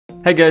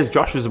Hey guys,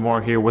 Josh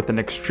Zamora here with an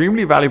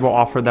extremely valuable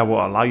offer that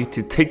will allow you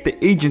to take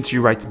the agency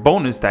rights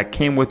bonus that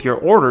came with your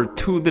order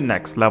to the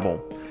next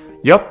level.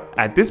 Yup,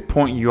 at this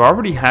point you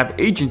already have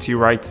agency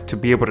rights to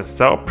be able to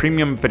sell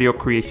premium video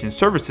creation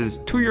services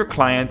to your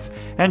clients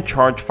and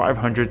charge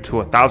 $500 to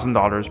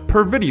 $1,000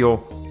 per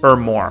video or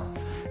more.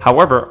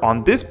 However,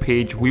 on this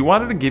page, we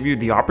wanted to give you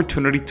the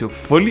opportunity to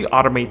fully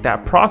automate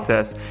that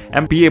process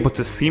and be able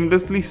to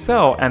seamlessly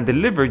sell and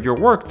deliver your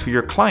work to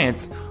your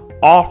clients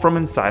all from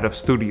inside of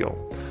Stoodaio.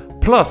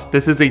 Plus,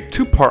 this is a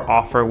two-part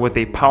offer with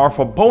a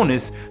powerful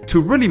bonus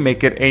to really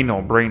make it a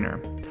no-brainer.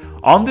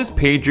 On this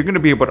page, you're going to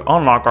be able to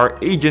unlock our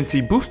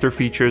agency booster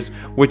features,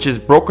 which is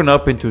broken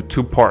up into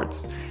two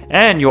parts.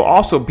 And you'll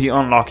also be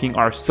unlocking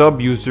our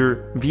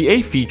sub-user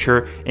VA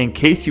feature in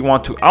case you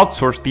want to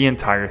outsource the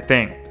entire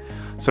thing.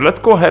 So let's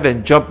go ahead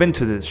and jump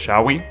into this,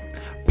 shall we?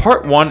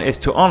 Part 1 is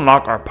to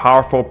unlock our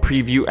powerful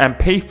preview and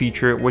pay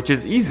feature, which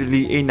is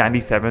easily a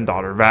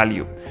 $97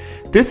 value.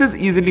 This is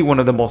easily one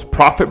of the most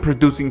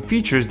profit-producing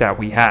features that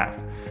we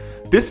have.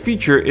 This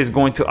feature is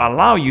going to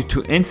allow you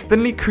to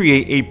instantly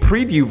create a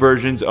preview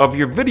versions of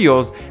your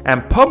videos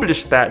and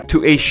publish that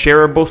to a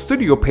shareable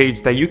Stoodaio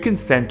page that you can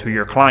send to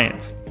your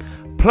clients.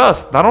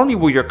 Plus, not only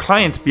will your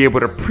clients be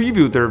able to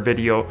preview their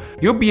video,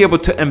 you'll be able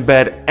to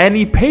embed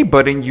any pay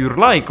button you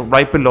like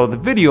right below the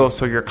video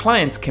so your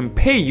clients can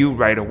pay you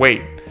right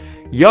away.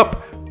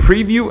 Yup,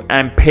 preview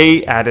and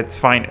pay at its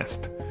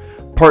finest.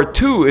 Part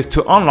 2 is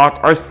to unlock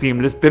our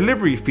seamless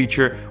delivery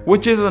feature,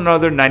 which is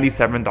another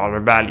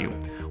 $97 value.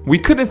 We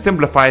couldn't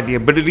simplify the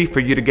ability for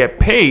you to get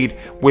paid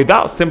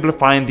without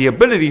simplifying the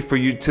ability for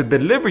you to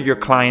deliver your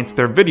clients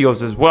their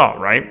videos as well,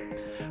 right?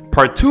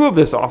 Part 2 of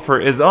this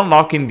offer is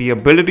unlocking the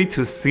ability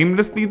to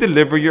seamlessly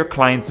deliver your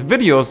clients'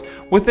 videos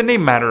within a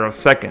matter of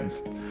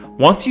seconds.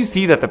 Once you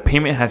see that the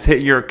payment has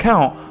hit your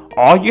account,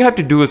 all you have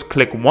to do is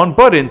click one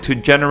button to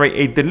generate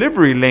a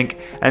delivery link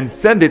and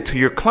send it to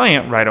your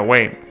client right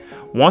away.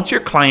 Once your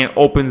client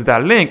opens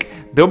that link,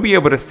 they'll be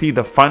able to see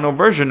the final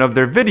version of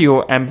their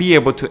video and be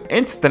able to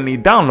instantly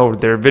download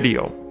their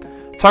video.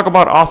 Talk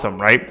about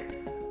awesome,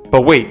 right?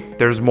 But wait,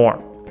 there's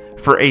more.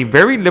 For a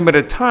very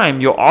limited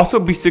time, you'll also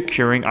be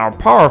securing our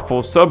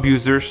powerful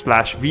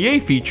sub-user/VA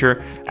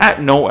feature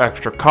at no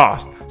extra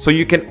cost, so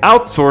you can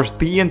outsource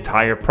the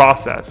entire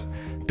process.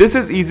 This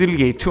is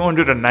easily a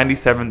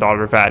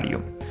 $297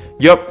 value.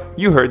 Yup,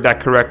 you heard that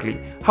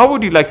correctly. How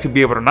would you like to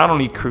be able to not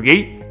only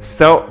create,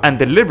 sell, and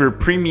deliver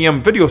premium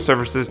video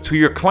services to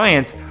your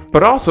clients,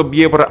 but also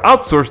be able to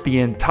outsource the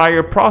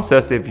entire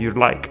process if you'd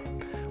like?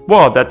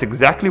 Well, that's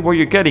exactly what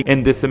you're getting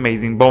in this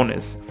amazing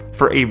bonus.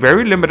 For a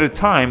very limited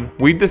time,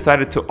 we've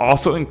decided to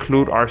also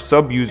include our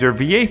sub-user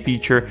VA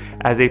feature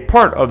as a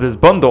part of this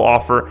bundle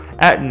offer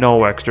at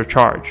no extra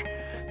charge.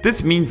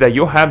 This means that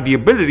you'll have the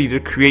ability to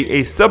create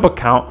a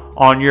sub-account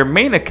on your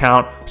main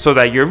account so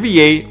that your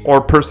VA or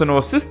personal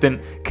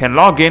assistant can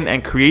log in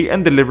and create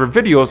and deliver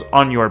videos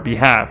on your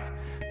behalf.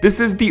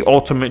 This is the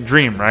ultimate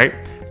dream, right?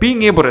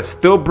 Being able to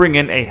still bring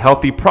in a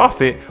healthy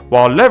profit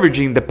while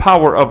leveraging the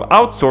power of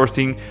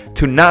outsourcing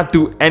to not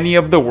do any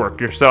of the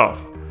work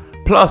yourself.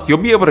 Plus, you'll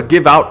be able to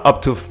give out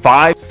up to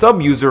 5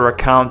 sub-user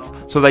accounts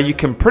so that you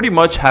can pretty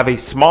much have a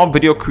small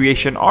video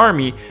creation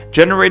army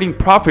generating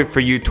profit for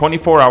you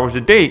 24 hours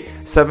a day,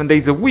 7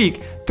 days a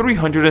week,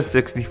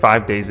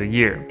 365 days a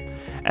year.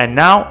 And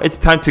now it's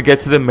time to get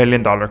to the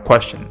million-dollar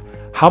question.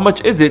 How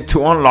much is it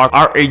to unlock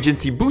our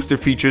agency booster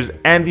features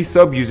and the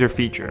sub-user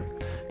feature?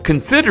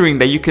 Considering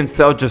that you can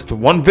sell just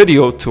one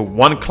video to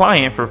one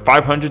client for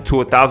 $500 to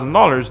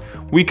 $1,000,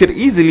 we could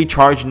easily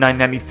charge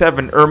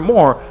 $997 or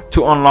more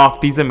to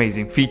unlock these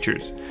amazing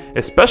features,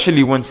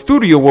 especially when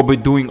Stoodaio will be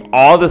doing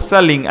all the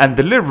selling and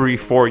delivery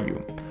for you.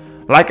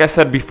 Like I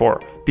said before,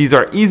 these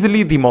are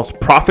easily the most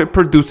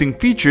profit-producing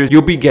features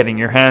you'll be getting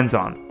your hands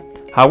on.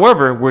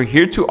 However, we're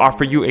here to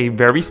offer you a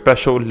very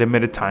special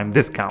limited time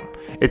discount.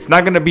 It's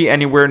not going to be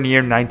anywhere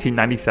near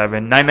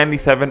 $19.97,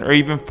 $9.97, or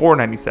even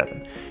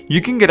 $4.97.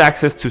 You can get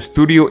access to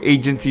Stoodaio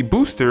Agency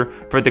Booster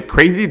for the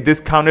crazy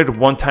discounted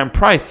one-time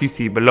price you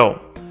see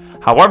below.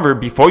 However,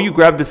 before you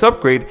grab this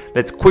upgrade,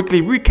 let's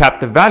quickly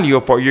recap the value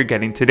of what you're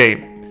getting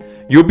today.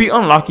 You'll be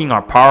unlocking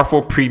our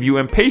powerful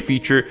preview and pay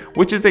feature,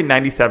 which is a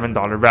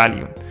 $97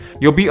 value.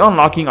 You'll be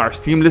unlocking our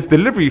seamless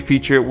delivery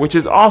feature, which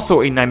is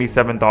also a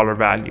 $97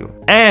 value.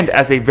 And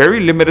as a very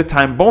limited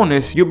time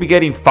bonus, you'll be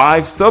getting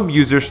 5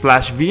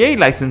 sub-user/VA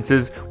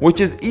licenses, which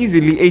is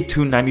easily a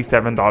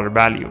 $297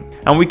 value.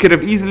 And we could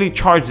have easily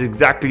charged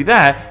exactly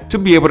that to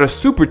be able to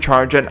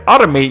supercharge and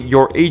automate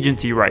your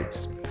agency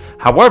rights.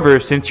 However,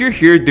 since you're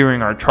here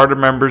during our charter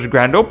members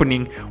grand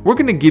opening, we're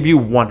going to give you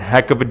one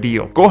heck of a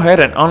deal. Go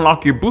ahead and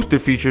unlock your booster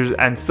features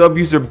and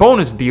sub-user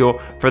bonus deal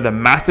for the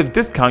massive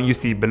discount you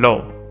see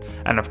below.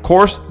 And of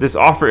course, this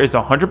offer is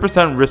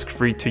 100%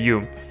 risk-free to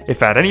you.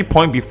 If at any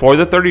point before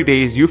the 30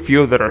 days you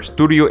feel that our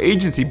Stoodaio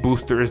Agency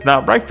Booster is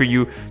not right for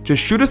you,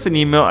 just shoot us an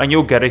email and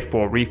you'll get a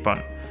full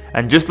refund.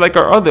 And just like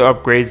our other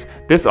upgrades,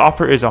 this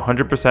offer is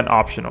 100%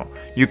 optional.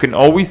 You can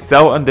always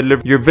sell and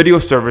deliver your video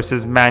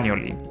services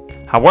manually.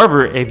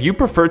 However, if you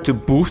prefer to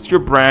boost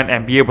your brand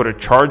and be able to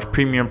charge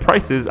premium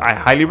prices, I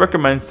highly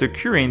recommend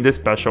securing this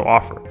special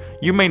offer.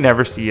 You may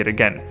never see it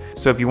again.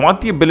 So if you want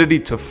the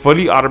ability to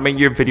fully automate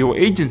your video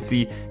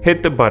agency,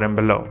 hit the button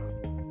below.